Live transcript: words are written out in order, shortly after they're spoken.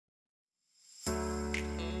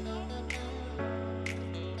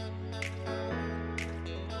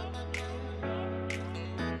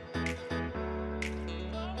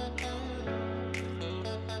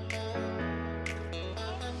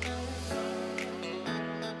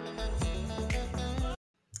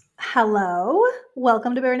Hello,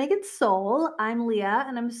 welcome to Bare Naked Soul. I'm Leah,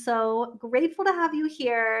 and I'm so grateful to have you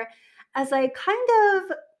here as I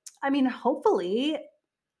hopefully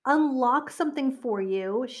unlock something for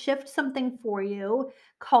you, shift something for you,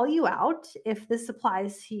 call you out. If this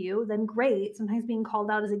applies to you, then great. Sometimes being called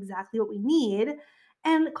out is exactly what we need.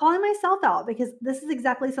 And calling myself out because this is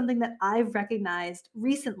exactly something that I've recognized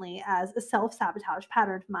recently as a self sabotage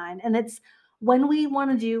pattern of mine. And it's when we want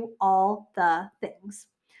to do all the things.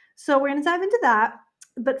 So we're going to dive into that.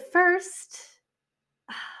 But first,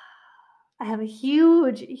 I have a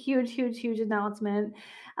huge announcement,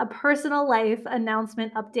 a personal life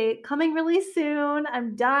announcement update coming really soon.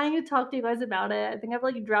 I'm dying to talk to you guys about it. I think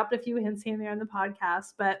I've dropped a few hints here and there in the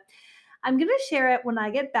podcast, but I'm going to share it when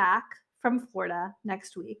I get back from Florida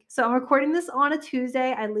next week. So I'm recording this on a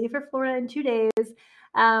Tuesday. I leave for Florida in 2 days. This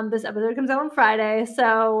episode comes out on Friday.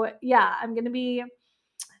 So yeah, I'm going to be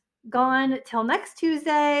gone till next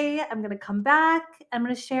Tuesday. I'm going to come back. I'm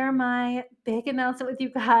going to share my big announcement with you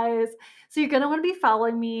guys. So you're going to want to be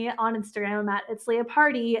following me on Instagram at It's Leah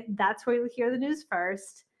Party. That's where you'll hear the news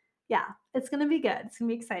first. Yeah, it's going to be good. It's going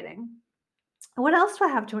to be exciting. What else do I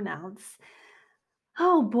have to announce?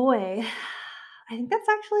 Oh boy. I think that's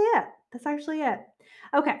actually it.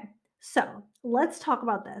 Okay. So let's talk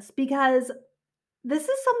about this because this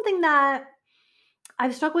is something that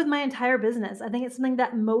I've struggled with my entire business. I think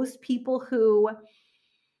most people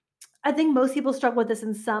struggle with this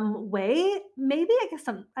in some way. Maybe I guess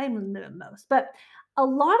some I don't know most, but a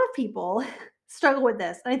lot of people struggle with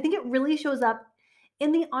this. And I think it really shows up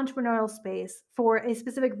in the entrepreneurial space for a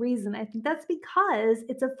specific reason. I think that's because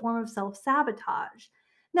it's a form of self-sabotage.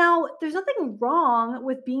 Now, there's nothing wrong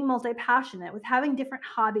with being multi-passionate, with having different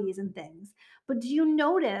hobbies and things. But do you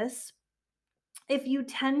notice if you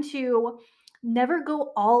tend to never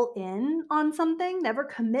go all in on something, never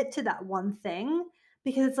commit to that one thing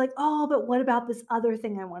because it's like, oh, but what about this other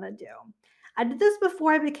thing I want to do? I did this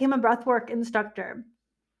before I became a breathwork instructor.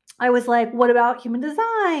 I was like, what about human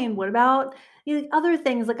design? What about other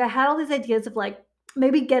things? Like I had all these ideas of like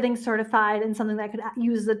maybe getting certified in something that I could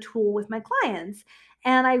use as a tool with my clients.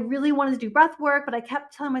 And I really wanted to do breath work, but I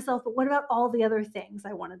kept telling myself, but what about all the other things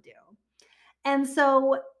I want to do? And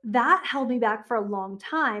so that held me back for a long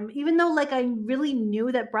time, even though like I really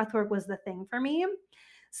knew that breathwork was the thing for me.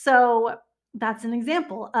 So that's an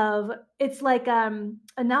example of it's like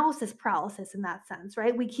analysis paralysis in that sense,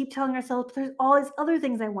 right? We keep telling ourselves there's all these other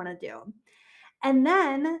things I want to do. And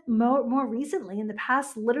then more recently, in the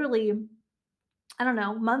past literally, I don't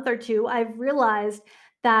know, month or two, I've realized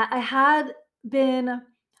that I had been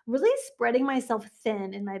really spreading myself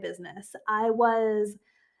thin in my business.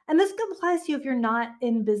 And this applies to you if you're not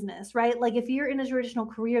in business, right? Like if you're in a traditional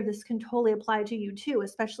career, this can totally apply to you too,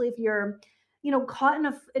 especially if you're, caught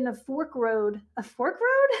in a fork road,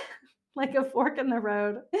 like a fork in the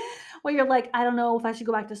road, where you're like, I don't know if I should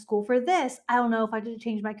go back to school for this. I don't know if I should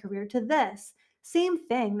change my career to this. Same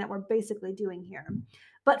thing that we're basically doing here.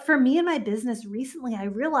 But for me and my business recently, I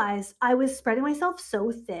realized I was spreading myself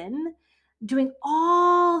so thin, doing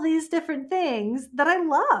all these different things that I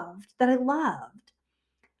loved.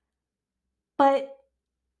 But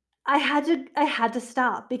I had to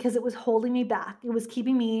stop because it was holding me back. It was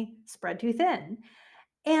keeping me spread too thin.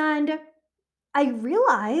 And I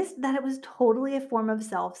realized that it was totally a form of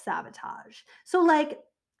self-sabotage. So like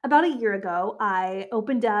about a year ago, I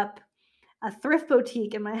opened up a thrift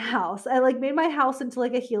boutique in my house. I like made my house into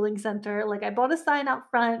like a healing center. Like I bought a sign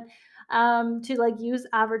out front to like use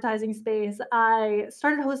advertising space. I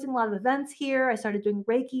started hosting a lot of events here. I started doing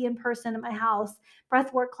Reiki in person at my house,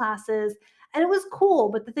 breathwork classes, and it was cool.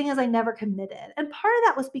 But the thing is, I never committed. And part of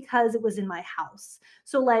that was because it was in my house.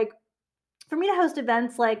 So like for me to host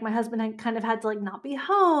events, like my husband had kind of had to like not be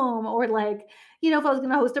home or like, if I was going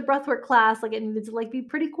to host a breathwork class, like it needed to like be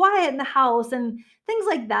pretty quiet in the house and things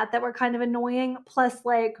like that were kind of annoying. Plus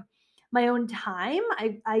like my own time.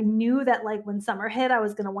 I knew that like when summer hit, I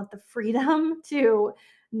was going to want the freedom to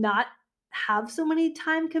not have so many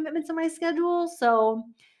time commitments in my schedule. So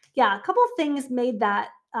yeah, a couple of things made that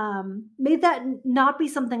not be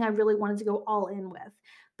something I really wanted to go all in with.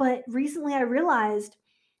 But recently I realized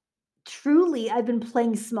truly, I've been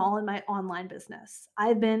playing small in my online business.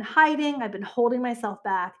 I've been hiding, I've been holding myself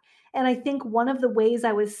back. And I think one of the ways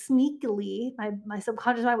I was my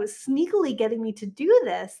subconscious mind was sneakily getting me to do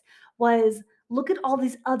this was look at all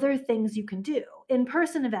these other things you can do in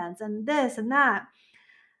person events and this and that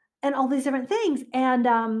and all these different things. And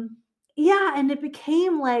yeah, and it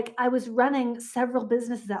became like I was running several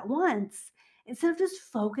businesses at once instead of just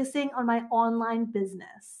focusing on my online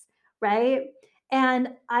business, right? And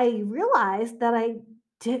I realized that I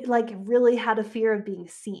did like really had a fear of being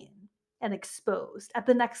seen. and exposed at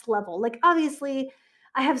the next level. Like, obviously,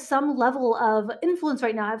 I have some level of influence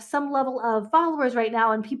right now. I have some level of followers right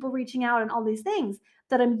now and people reaching out and all these things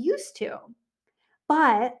that I'm used to.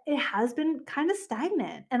 But it has been kind of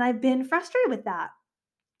stagnant and I've been frustrated with that.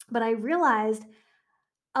 But I realized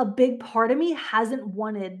a big part of me hasn't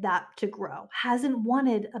wanted that to grow, hasn't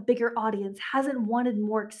wanted a bigger audience, hasn't wanted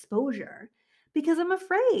more exposure because I'm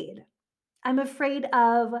afraid. I'm afraid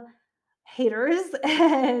of haters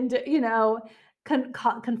and,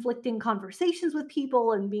 conflicting conversations with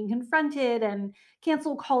people and being confronted and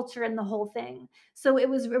cancel culture and the whole thing. So it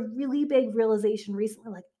was a really big realization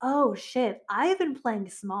recently, like, oh shit, I've been playing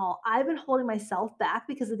small. I've been holding myself back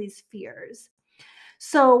because of these fears.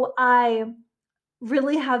 So I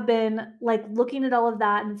really have been like looking at all of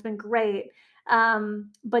that and it's been great.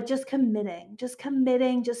 But just committing,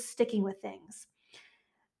 just sticking with things.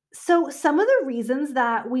 So some of the reasons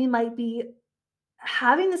that we might be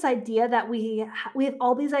having this idea that we have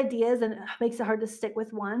all these ideas and it makes it hard to stick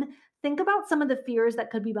with one. Think about some of the fears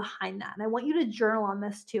that could be behind that. And I want you to journal on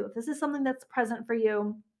this too. If this is something that's present for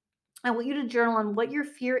you, I want you to journal on what your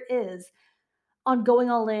fear is on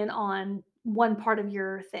going all in on one part of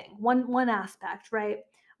your thing, one aspect, right?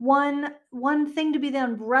 One thing to be the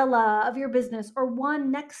umbrella of your business or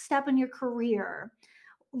one next step in your career.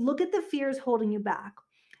 Look at the fears holding you back.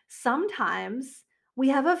 Sometimes we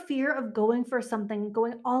have a fear of going for something,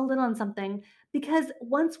 going all in on something, because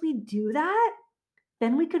once we do that,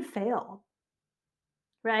 then we could fail,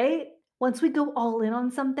 right? Once we go all in on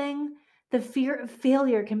something, the fear of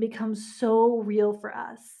failure can become so real for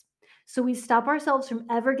us. So we stop ourselves from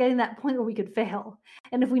ever getting that point where we could fail.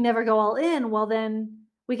 And if we never go all in, well, then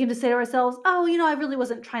we can just say to ourselves, oh, I really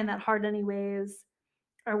wasn't trying that hard anyways,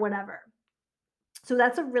 or whatever. So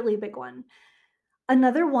that's a really big one.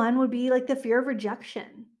 Another one would be like the fear of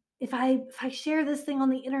rejection. If I share this thing on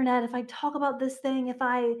the internet, if I talk about this thing, if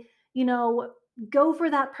I, you know, go for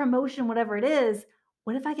that promotion, whatever it is,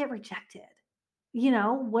 what if I get rejected?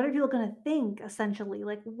 What are people going to think essentially?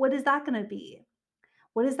 Like, what is that going to be?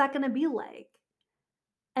 What is that going to be like?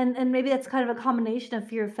 And maybe that's kind of a combination of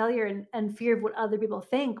fear of failure and fear of what other people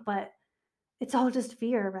think, but it's all just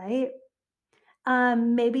fear, right?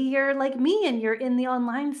 Maybe you're like me and you're in the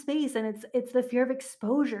online space and it's the fear of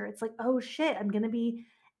exposure. It's like, oh shit, I'm gonna be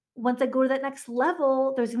once I go to that next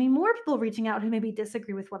level, there's gonna be more people reaching out who maybe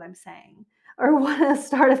disagree with what I'm saying or want to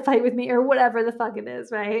start a fight with me or whatever the fuck it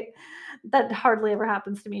is, right? That hardly ever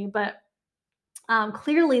happens to me, but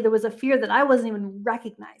clearly there was a fear that I wasn't even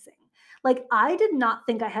recognizing. Like, I did not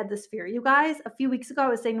think I had this fear. You guys, a few weeks ago, I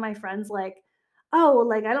was saying to my friends, like, oh,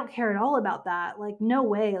 like, I don't care at all about that. Like, no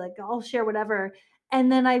way. Like, I'll share whatever.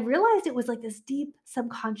 And then I realized it was like this deep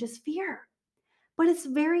subconscious fear. But it's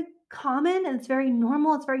very common and it's very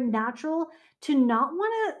normal. It's very natural to not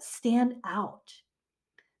want to stand out.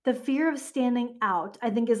 The fear of standing out,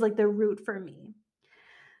 I think, is like the root for me.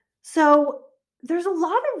 So there's a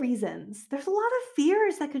lot of reasons. There's a lot of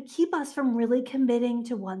fears that could keep us from really committing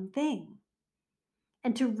to one thing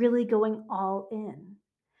and to really going all in.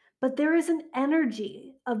 But there is an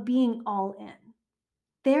energy of being all in.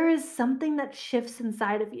 There is something that shifts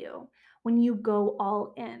inside of you when you go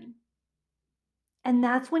all in. And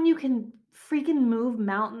that's when you can freaking move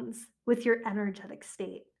mountains with your energetic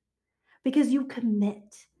state because you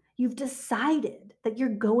commit. You've decided that you're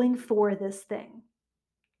going for this thing.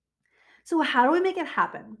 So, how do we make it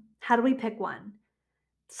happen? How do we pick one?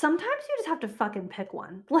 Sometimes you just have to fucking pick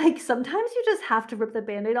one. Like, sometimes you just have to rip the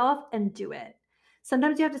Band-Aid off and do it.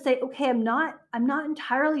 Sometimes you have to say, okay, I'm not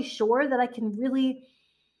entirely sure that I can really,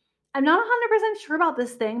 I'm not 100% sure about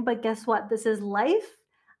this thing, but guess what? This is life.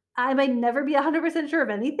 I might never be 100% sure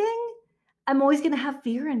of anything. I'm always going to have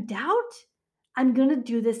fear and doubt. I'm going to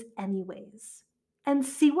do this anyways and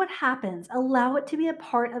see what happens. Allow it to be a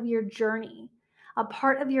part of your journey, a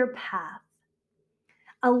part of your path.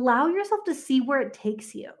 Allow yourself to see where it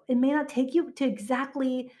takes you. It may not take you to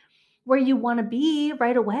exactly where you want to be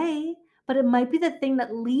right away, but it might be the thing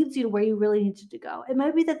that leads you to where you really needed to go. It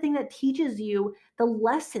might be the thing that teaches you the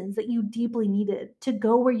lessons that you deeply needed to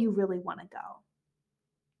go where you really want to go.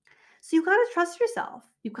 So you got to trust yourself.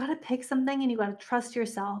 You got to pick something and you got to trust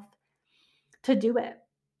yourself to do it,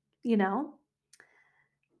 you know?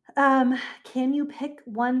 Can you pick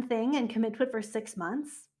one thing and commit to it for 6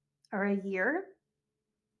 months or a year?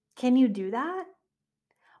 Can you do that?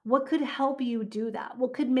 What could help you do that?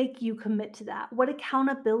 What could make you commit to that? What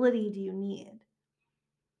accountability do you need?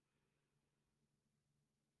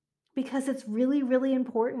 Because it's really, really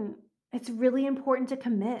important. It's really important to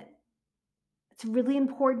commit. It's really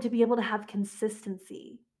important to be able to have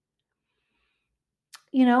consistency.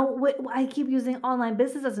 I keep using online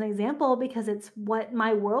business as an example because it's what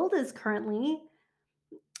my world is currently.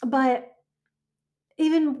 But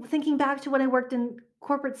even thinking back to when I worked in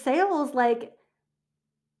corporate sales, like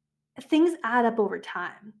things add up over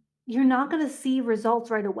time. You're not going to see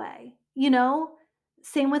results right away, you know?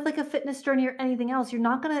 Same with like a fitness journey or anything else. You're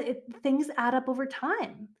not going to, things add up over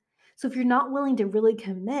time. So if you're not willing to really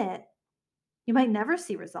commit, you might never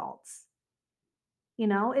see results.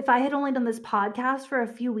 If I had only done this podcast for a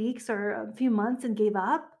few weeks or a few months and gave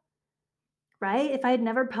up, right? If I had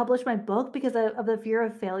never published my book because of the fear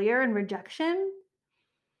of failure and rejection,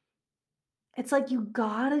 it's like you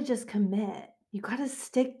gotta just commit. You gotta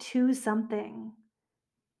stick to something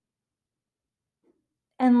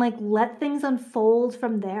and like let things unfold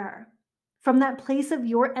from there. From that place of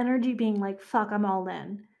your energy being like, fuck, I'm all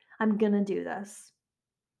in. I'm gonna do this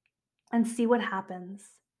and see what happens.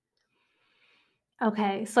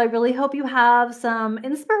 Okay, so I really hope you have some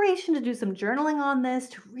inspiration to do some journaling on this,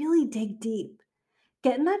 to really dig deep.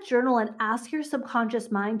 Get in that journal and ask your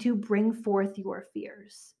subconscious mind to bring forth your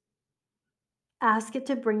fears. Ask it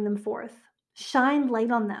to bring them forth. Shine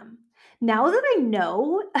light on them. Now that I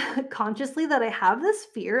know consciously that I have this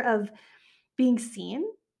fear of being seen,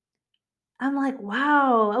 I'm like,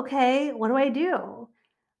 wow, okay, what do I do?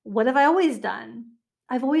 What have I always done?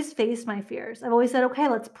 I've always faced my fears. I've always said, okay,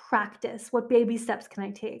 let's practice. What baby steps can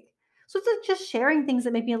I take? So it's like just sharing things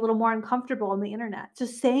that make me a little more uncomfortable on the internet,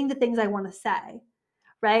 just saying the things I want to say,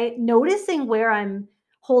 right? Noticing where I'm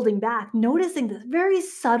holding back, noticing this very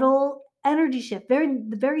subtle energy shift, the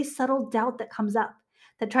very subtle doubt that comes up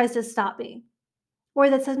that tries to stop me or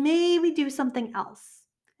that says maybe do something else.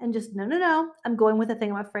 And just no, no, no, I'm going with the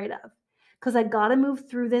thing I'm afraid of because I got to move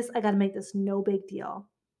through this. I got to make this no big deal,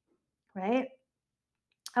 right?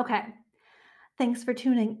 Okay. Thanks for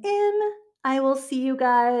tuning in. I will see you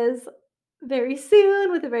guys very soon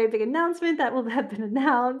with a very big announcement that will have been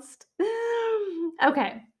announced.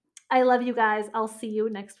 Okay. I love you guys. I'll see you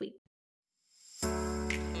next week.